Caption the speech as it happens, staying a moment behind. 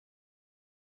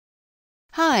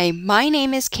Hi, my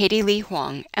name is Katie Lee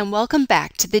Huang, and welcome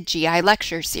back to the GI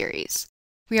Lecture Series.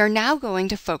 We are now going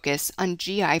to focus on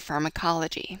GI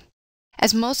pharmacology.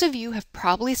 As most of you have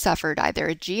probably suffered either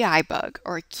a GI bug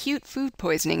or acute food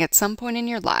poisoning at some point in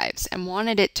your lives and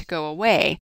wanted it to go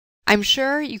away, I'm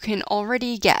sure you can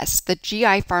already guess that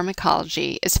GI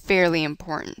pharmacology is fairly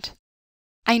important.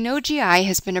 I know GI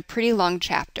has been a pretty long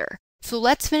chapter, so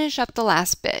let's finish up the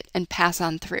last bit and pass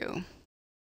on through.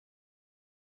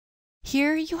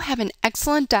 Here you have an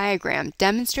excellent diagram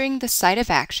demonstrating the site of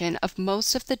action of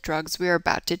most of the drugs we are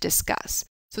about to discuss,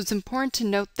 so it's important to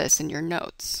note this in your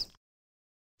notes.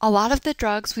 A lot of the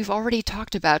drugs we've already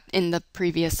talked about in the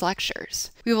previous lectures.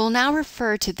 We will now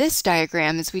refer to this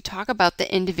diagram as we talk about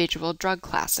the individual drug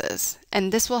classes,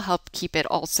 and this will help keep it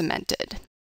all cemented.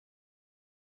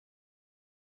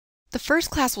 The first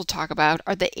class we'll talk about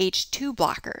are the H2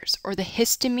 blockers, or the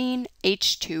histamine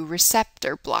H2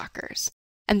 receptor blockers.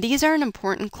 And these are an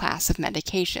important class of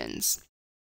medications.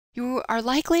 You are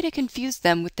likely to confuse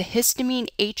them with the histamine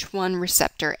H1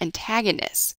 receptor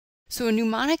antagonists, so a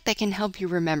mnemonic that can help you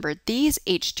remember these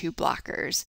H2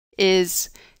 blockers is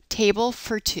table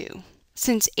for 2,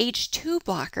 since H2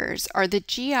 blockers are the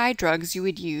GI drugs you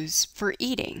would use for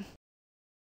eating.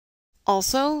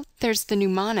 Also, there's the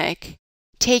mnemonic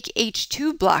take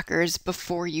H2 blockers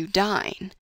before you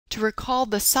dine, to recall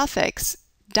the suffix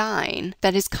dine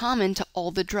that is common to all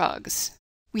the drugs.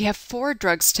 We have 4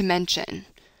 drugs to mention: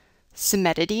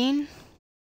 cimetidine,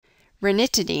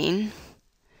 ranitidine,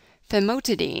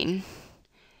 famotidine,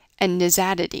 and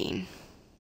nizatidine.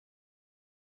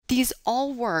 These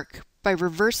all work by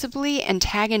reversibly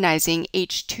antagonizing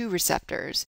H2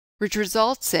 receptors, which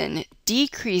results in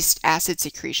decreased acid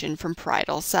secretion from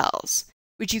parietal cells,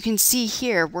 which you can see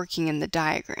here working in the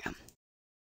diagram.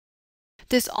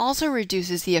 This also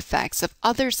reduces the effects of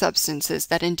other substances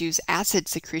that induce acid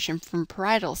secretion from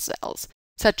parietal cells,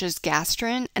 such as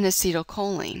gastrin and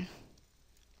acetylcholine.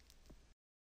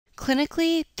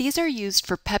 Clinically, these are used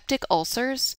for peptic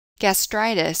ulcers,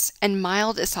 gastritis, and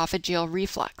mild esophageal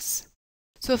reflux.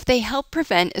 So if they help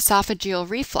prevent esophageal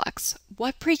reflux,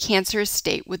 what precancerous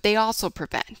state would they also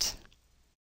prevent?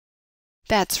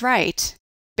 That's right,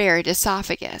 Barrett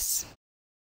esophagus.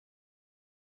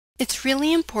 It's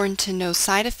really important to know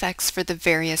side effects for the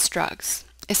various drugs.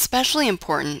 Especially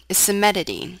important is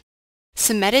cimetidine.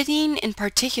 Cimetidine in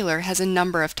particular has a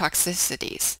number of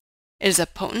toxicities. It is a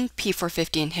potent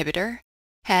P450 inhibitor,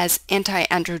 has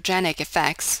anti-androgenic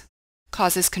effects,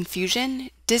 causes confusion,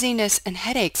 dizziness, and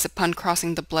headaches upon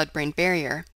crossing the blood-brain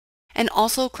barrier, and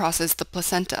also crosses the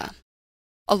placenta.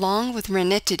 Along with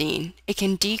ranitidine, it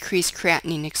can decrease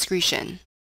creatinine excretion.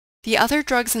 The other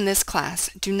drugs in this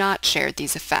class do not share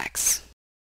these effects.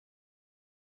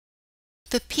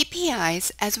 The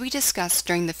PPIs, as we discussed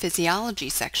during the physiology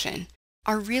section,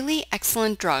 are really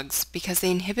excellent drugs because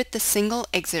they inhibit the single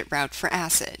exit route for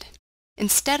acid,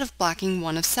 instead of blocking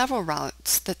one of several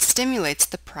routes that stimulates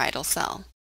the parietal cell.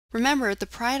 Remember, the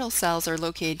parietal cells are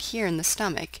located here in the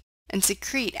stomach and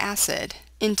secrete acid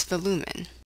into the lumen.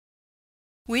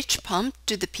 Which pump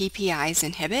do the PPIs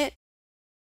inhibit?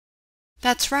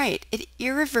 That's right, it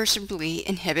irreversibly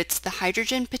inhibits the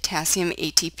hydrogen-potassium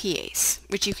ATPase,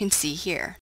 which you can see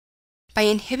here. By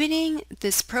inhibiting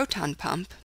this proton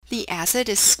pump, the acid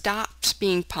is stopped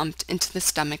being pumped into the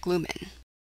stomach lumen.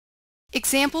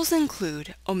 Examples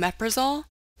include omeprazole,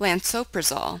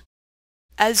 lansoprazole,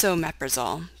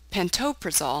 esomeprazole,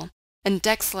 pantoprazole, and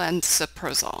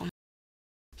dexlansoprazole.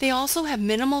 They also have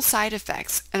minimal side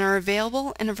effects and are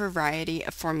available in a variety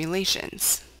of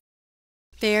formulations.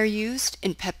 They are used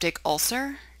in peptic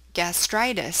ulcer,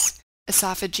 gastritis,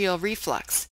 esophageal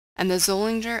reflux, and the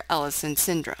Zollinger-Ellison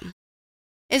syndrome.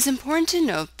 It is important to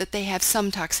note that they have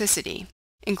some toxicity,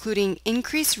 including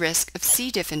increased risk of C.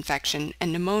 diff infection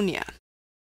and pneumonia.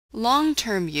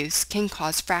 Long-term use can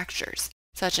cause fractures,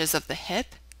 such as of the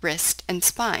hip, wrist, and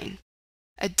spine.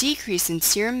 A decrease in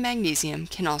serum magnesium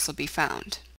can also be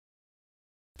found.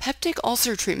 Peptic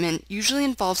ulcer treatment usually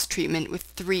involves treatment with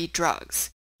 3 drugs.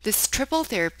 This triple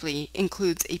therapy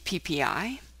includes a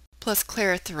PPI, plus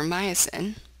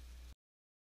clarithromycin,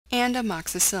 and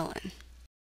amoxicillin.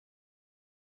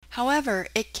 However,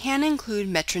 it can include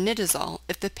metronidazole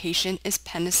if the patient is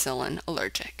penicillin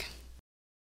allergic.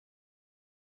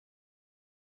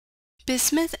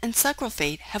 Bismuth and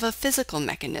sucralfate have a physical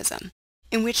mechanism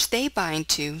in which they bind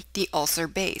to the ulcer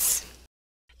base.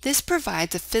 This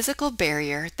provides a physical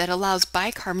barrier that allows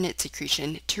bicarbonate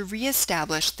secretion to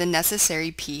reestablish the necessary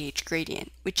pH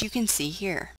gradient, which you can see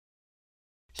here.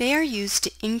 They are used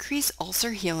to increase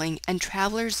ulcer healing and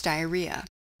traveler's diarrhea,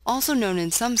 also known in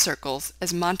some circles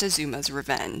as Montezuma's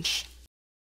revenge.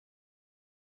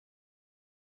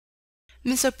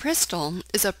 Misoprostol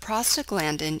is a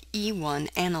prostaglandin E1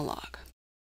 analog.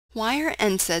 Why are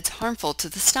NSAIDs harmful to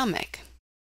the stomach?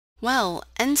 Well,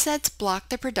 NSAIDs block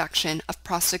the production of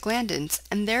prostaglandins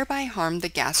and thereby harm the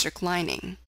gastric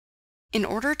lining. In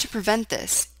order to prevent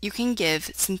this, you can give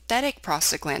synthetic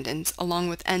prostaglandins along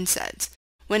with NSAIDs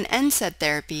when NSAID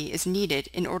therapy is needed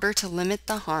in order to limit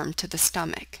the harm to the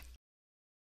stomach.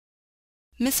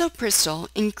 Misoprostol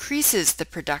increases the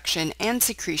production and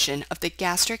secretion of the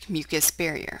gastric mucus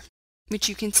barrier, which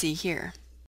you can see here.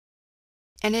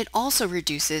 And it also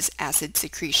reduces acid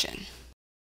secretion.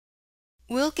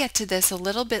 We'll get to this a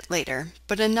little bit later,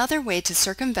 but another way to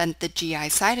circumvent the GI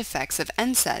side effects of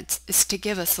NSAIDs is to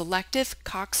give a selective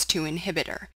COX-2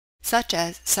 inhibitor, such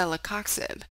as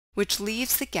celecoxib, which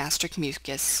leaves the gastric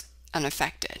mucus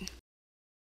unaffected.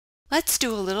 Let's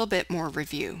do a little bit more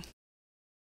review.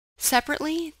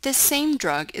 Separately, this same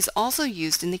drug is also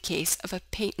used in the case of a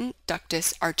patent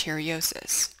ductus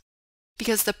arteriosus,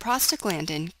 because the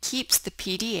prostaglandin keeps the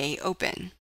PDA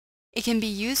open. It can be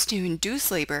used to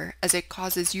induce labor as it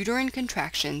causes uterine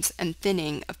contractions and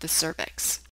thinning of the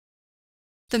cervix.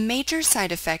 The major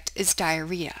side effect is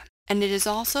diarrhea, and it is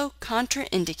also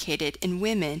contraindicated in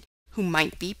women who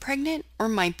might be pregnant or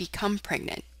might become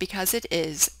pregnant because it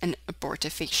is an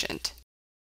abortifacient.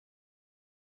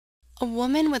 A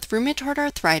woman with rheumatoid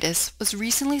arthritis was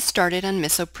recently started on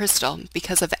misoprostol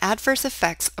because of adverse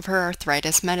effects of her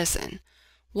arthritis medicine.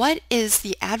 What is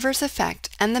the adverse effect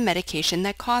and the medication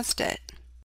that caused it?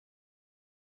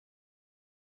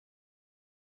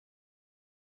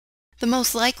 The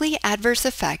most likely adverse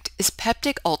effect is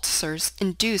peptic ulcers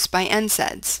induced by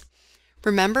NSAIDs.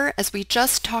 Remember, as we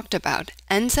just talked about,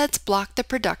 NSAIDs block the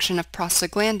production of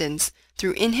prostaglandins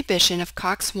through inhibition of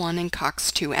COX-1 and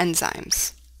COX-2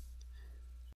 enzymes.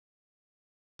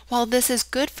 While this is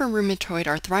good for rheumatoid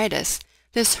arthritis,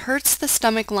 this hurts the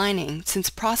stomach lining since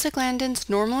prostaglandins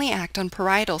normally act on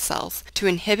parietal cells to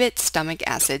inhibit stomach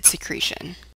acid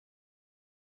secretion.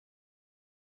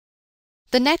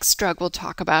 The next drug we'll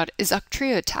talk about is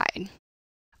octreotide.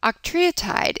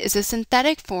 Octreotide is a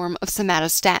synthetic form of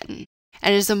somatostatin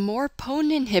and is a more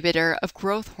potent inhibitor of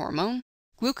growth hormone,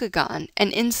 glucagon,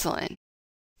 and insulin.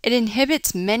 It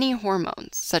inhibits many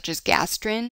hormones such as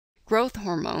gastrin, growth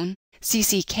hormone,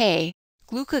 CCK,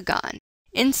 glucagon,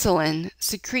 insulin,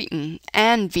 secretin,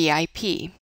 and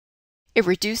VIP. It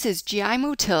reduces GI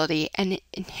motility and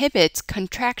inhibits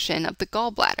contraction of the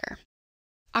gallbladder.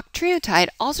 Octreotide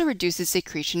also reduces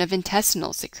secretion of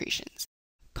intestinal secretions,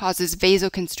 causes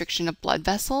vasoconstriction of blood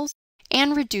vessels,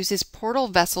 and reduces portal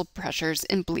vessel pressures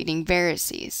in bleeding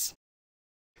varices.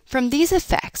 From these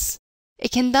effects,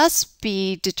 it can thus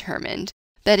be determined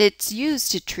that it's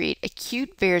used to treat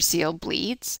acute variceal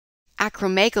bleeds,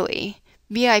 acromegaly,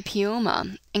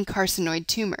 VIPoma, and carcinoid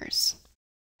tumors.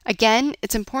 Again,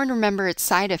 it's important to remember its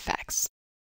side effects.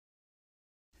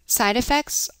 Side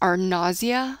effects are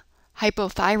nausea,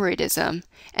 hypothyroidism,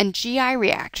 and GI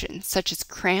reactions such as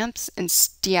cramps and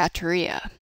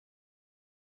steatorrhea.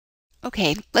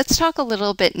 Okay, let's talk a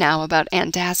little bit now about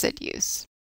antacid use.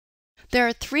 There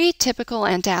are three typical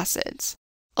antacids: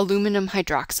 aluminum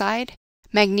hydroxide,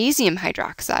 magnesium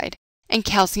hydroxide, and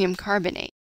calcium carbonate.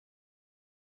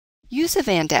 Use of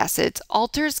antacids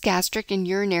alters gastric and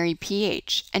urinary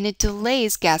pH, and it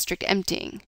delays gastric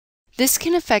emptying. This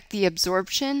can affect the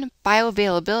absorption,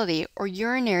 bioavailability, or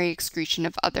urinary excretion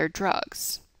of other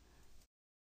drugs.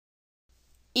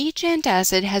 Each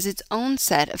antacid has its own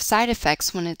set of side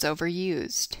effects when it's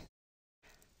overused.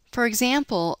 For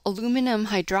example, aluminum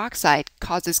hydroxide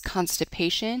causes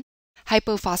constipation,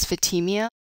 hypophosphatemia,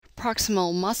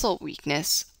 proximal muscle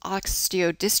weakness,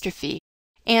 osteodystrophy,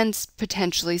 and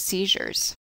potentially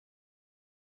seizures.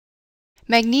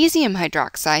 Magnesium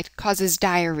hydroxide causes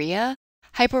diarrhea,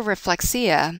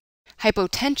 hyporeflexia,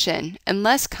 hypotension, and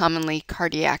less commonly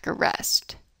cardiac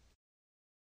arrest.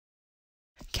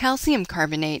 Calcium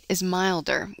carbonate is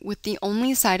milder, with the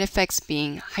only side effects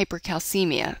being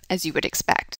hypercalcemia, as you would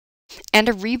expect, and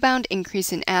a rebound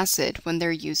increase in acid when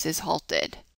their use is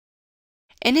halted.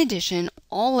 In addition,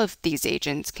 all of these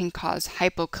agents can cause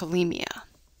hypokalemia.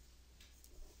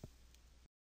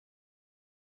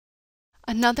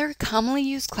 Another commonly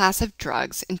used class of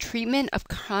drugs in treatment of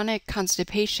chronic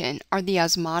constipation are the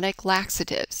osmotic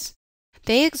laxatives.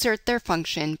 They exert their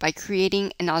function by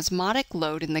creating an osmotic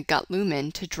load in the gut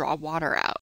lumen to draw water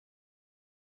out.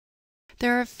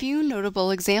 There are a few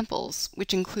notable examples,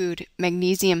 which include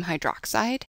magnesium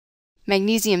hydroxide,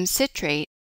 magnesium citrate,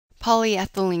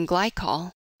 polyethylene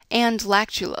glycol, and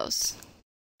lactulose.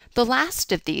 The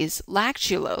last of these,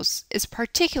 lactulose, is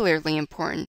particularly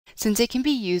important since it can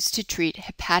be used to treat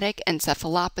hepatic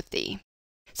encephalopathy.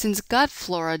 since gut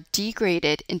flora degrade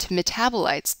it into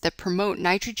metabolites that promote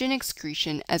nitrogen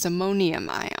excretion as ammonium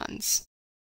ions.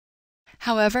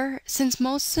 However, since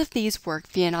most of these work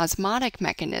via an osmotic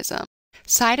mechanism,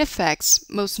 side effects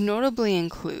most notably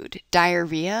include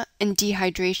diarrhea and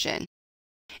dehydration.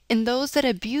 In those that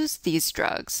abuse these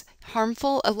drugs,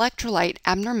 harmful electrolyte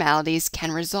abnormalities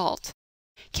can result.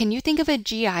 Can you think of a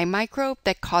GI microbe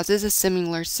that causes a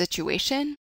similar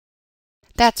situation?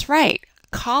 That's right,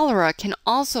 cholera can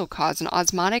also cause an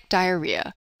osmotic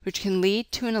diarrhea, which can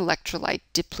lead to an electrolyte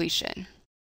depletion.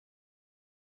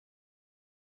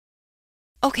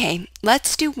 Okay,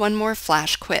 let's do one more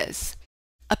flash quiz.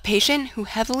 A patient who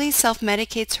heavily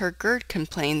self-medicates her GERD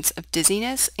complains of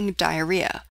dizziness and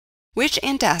diarrhea. Which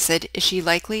antacid is she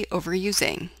likely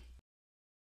overusing?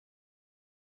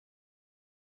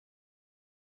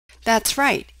 That's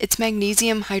right, it's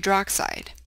magnesium hydroxide.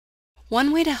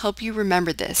 One way to help you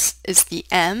remember this is the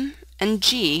M and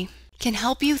G can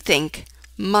help you think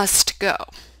must go.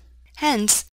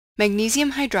 Hence,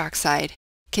 magnesium hydroxide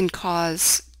can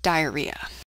cause diarrhea.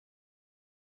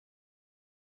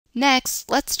 Next,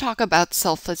 let's talk about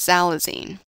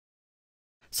sulfasalazine.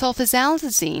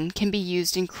 Sulfasalazine can be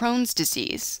used in Crohn's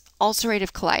disease,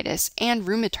 ulcerative colitis, and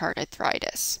rheumatoid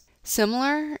arthritis,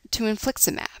 similar to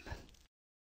infliximab.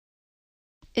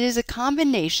 It is a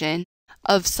combination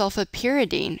of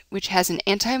sulfapyridine, which has an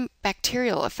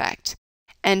antibacterial effect,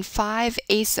 and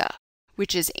 5-ASA,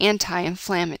 which is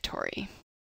anti-inflammatory.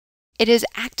 It is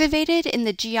activated in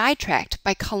the GI tract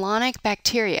by colonic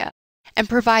bacteria and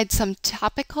provides some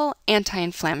topical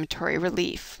anti-inflammatory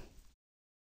relief.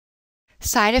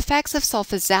 Side effects of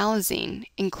sulfasalazine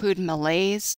include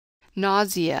malaise,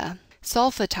 nausea,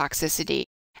 sulfatoxicity,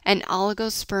 and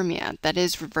oligospermia that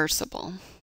is reversible.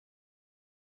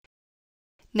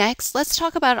 Next, let's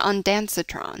talk about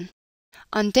Ondansetron.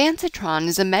 Ondansetron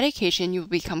is a medication you will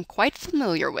become quite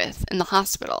familiar with in the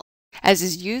hospital, as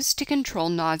is used to control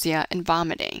nausea and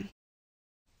vomiting.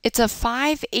 It's a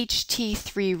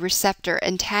 5-HT3 receptor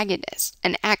antagonist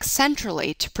and acts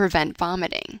centrally to prevent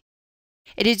vomiting.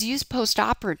 It is used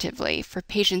postoperatively for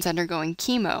patients undergoing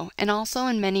chemo and also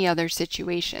in many other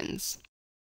situations.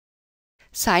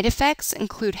 Side effects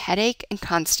include headache and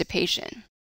constipation.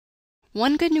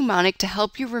 One good mnemonic to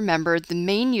help you remember the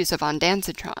main use of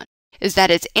Ondansetron is that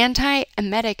its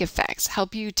antiemetic effects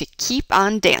help you to keep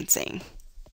on dancing.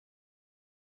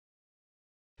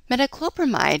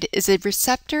 Metoclopramide is a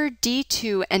receptor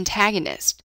D2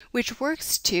 antagonist, which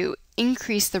works to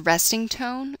increase the resting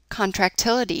tone,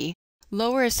 contractility,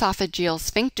 lower esophageal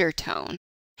sphincter tone,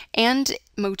 and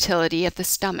motility of the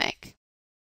stomach.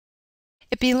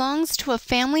 It belongs to a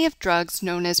family of drugs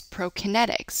known as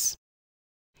prokinetics.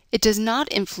 It does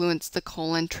not influence the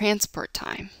colon transport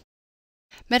time.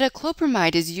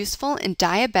 Metoclopramide is useful in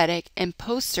diabetic and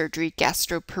post-surgery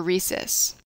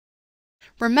gastroparesis.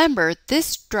 Remember,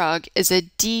 this drug is a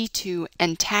D2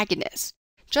 antagonist,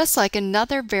 just like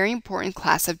another very important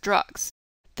class of drugs,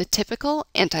 the typical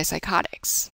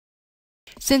antipsychotics.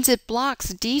 Since it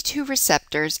blocks D2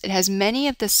 receptors, it has many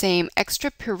of the same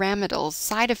extrapyramidal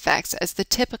side effects as the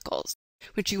typicals,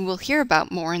 which you will hear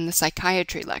about more in the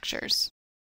psychiatry lectures.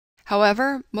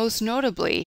 However, most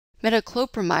notably,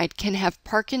 metoclopramide can have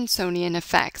Parkinsonian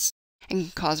effects and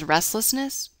can cause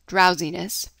restlessness,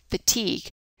 drowsiness, fatigue,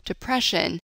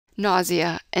 depression,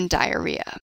 nausea, and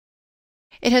diarrhea.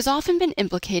 It has often been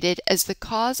implicated as the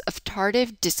cause of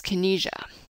tardive dyskinesia,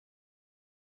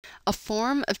 a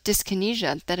form of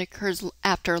dyskinesia that occurs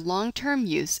after long-term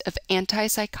use of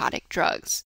antipsychotic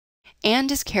drugs,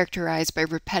 and is characterized by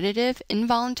repetitive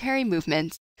involuntary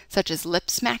movements such as lip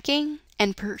smacking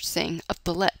and pursing of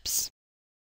the lips.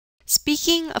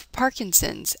 Speaking of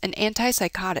Parkinson's and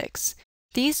antipsychotics,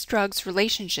 these drugs'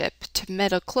 relationship to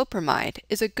metoclopramide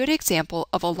is a good example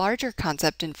of a larger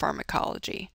concept in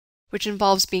pharmacology, which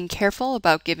involves being careful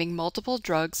about giving multiple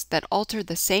drugs that alter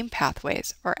the same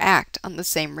pathways or act on the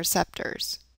same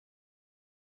receptors.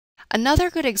 Another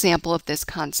good example of this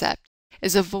concept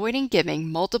is avoiding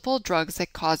giving multiple drugs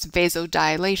that cause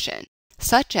vasodilation,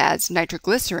 such as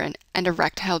nitroglycerin and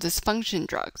erectile dysfunction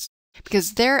drugs,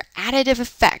 because their additive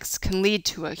effects can lead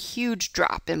to a huge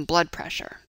drop in blood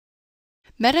pressure.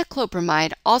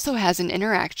 Metoclopramide also has an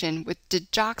interaction with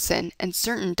digoxin and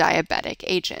certain diabetic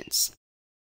agents.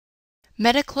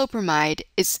 Metoclopramide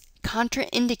is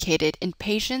contraindicated in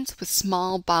patients with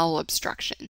small bowel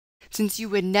obstruction, since you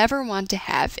would never want to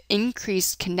have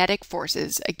increased kinetic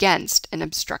forces against an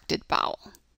obstructed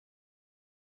bowel.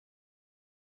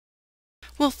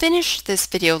 We'll finish this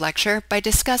video lecture by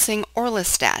discussing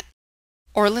Orlistat.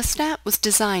 Orlistat was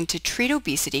designed to treat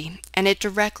obesity, and it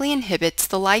directly inhibits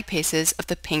the lipases of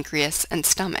the pancreas and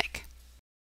stomach.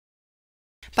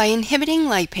 By inhibiting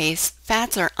lipase,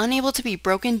 fats are unable to be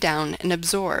broken down and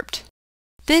absorbed.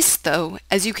 This, though,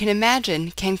 as you can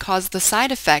imagine, can cause the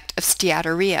side effect of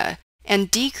steatorrhea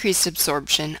and decreased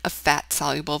absorption of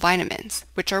fat-soluble vitamins,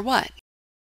 which are what?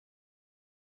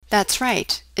 That's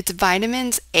right, it's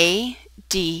vitamins A,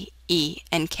 D, E,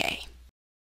 and K.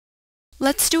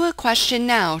 Let's do a question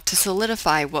now to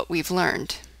solidify what we've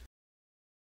learned.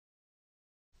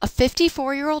 A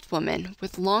 54-year-old woman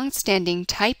with long-standing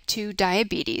type 2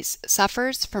 diabetes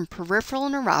suffers from peripheral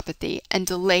neuropathy and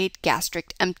delayed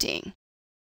gastric emptying.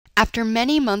 After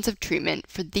many months of treatment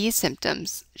for these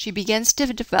symptoms, she begins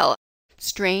to develop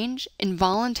strange,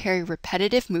 involuntary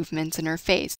repetitive movements in her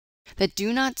face that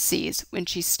do not cease when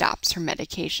she stops her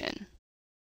medication.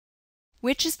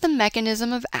 Which is the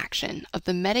mechanism of action of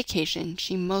the medication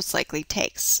she most likely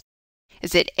takes?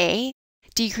 Is it A,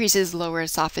 decreases lower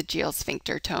esophageal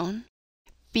sphincter tone,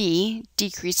 B,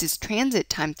 decreases transit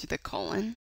time through the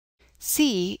colon,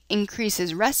 C,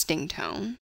 increases resting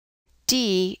tone,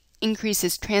 D,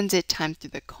 increases transit time through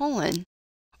the colon,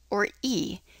 or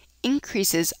E,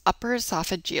 increases upper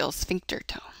esophageal sphincter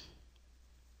tone?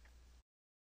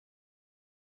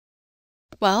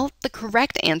 Well, the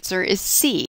correct answer is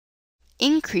C,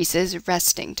 increases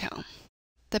resting tone.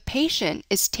 The patient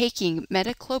is taking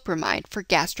Metoclopramide for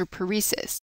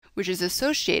gastroparesis, which is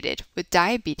associated with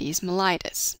diabetes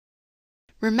mellitus.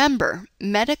 Remember,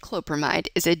 Metoclopramide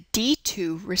is a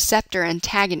D2 receptor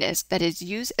antagonist that is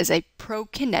used as a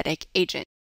prokinetic agent.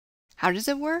 How does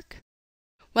it work?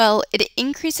 Well, it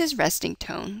increases resting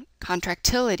tone,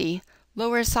 contractility,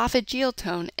 lower esophageal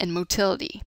tone, and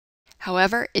motility.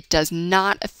 However, it does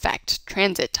not affect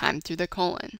transit time through the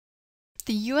colon.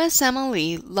 The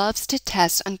USMLE loves to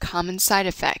test on common side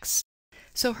effects,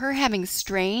 so her having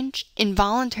strange,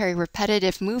 involuntary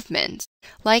repetitive movements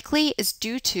likely is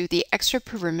due to the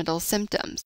extrapyramidal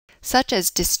symptoms, such as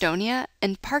dystonia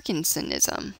and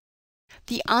Parkinsonism.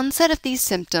 The onset of these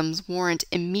symptoms warrant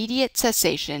immediate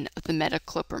cessation of the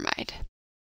metoclopramide.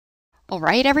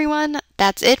 Alright everyone,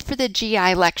 that's it for the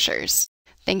GI lectures.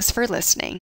 Thanks for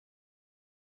listening.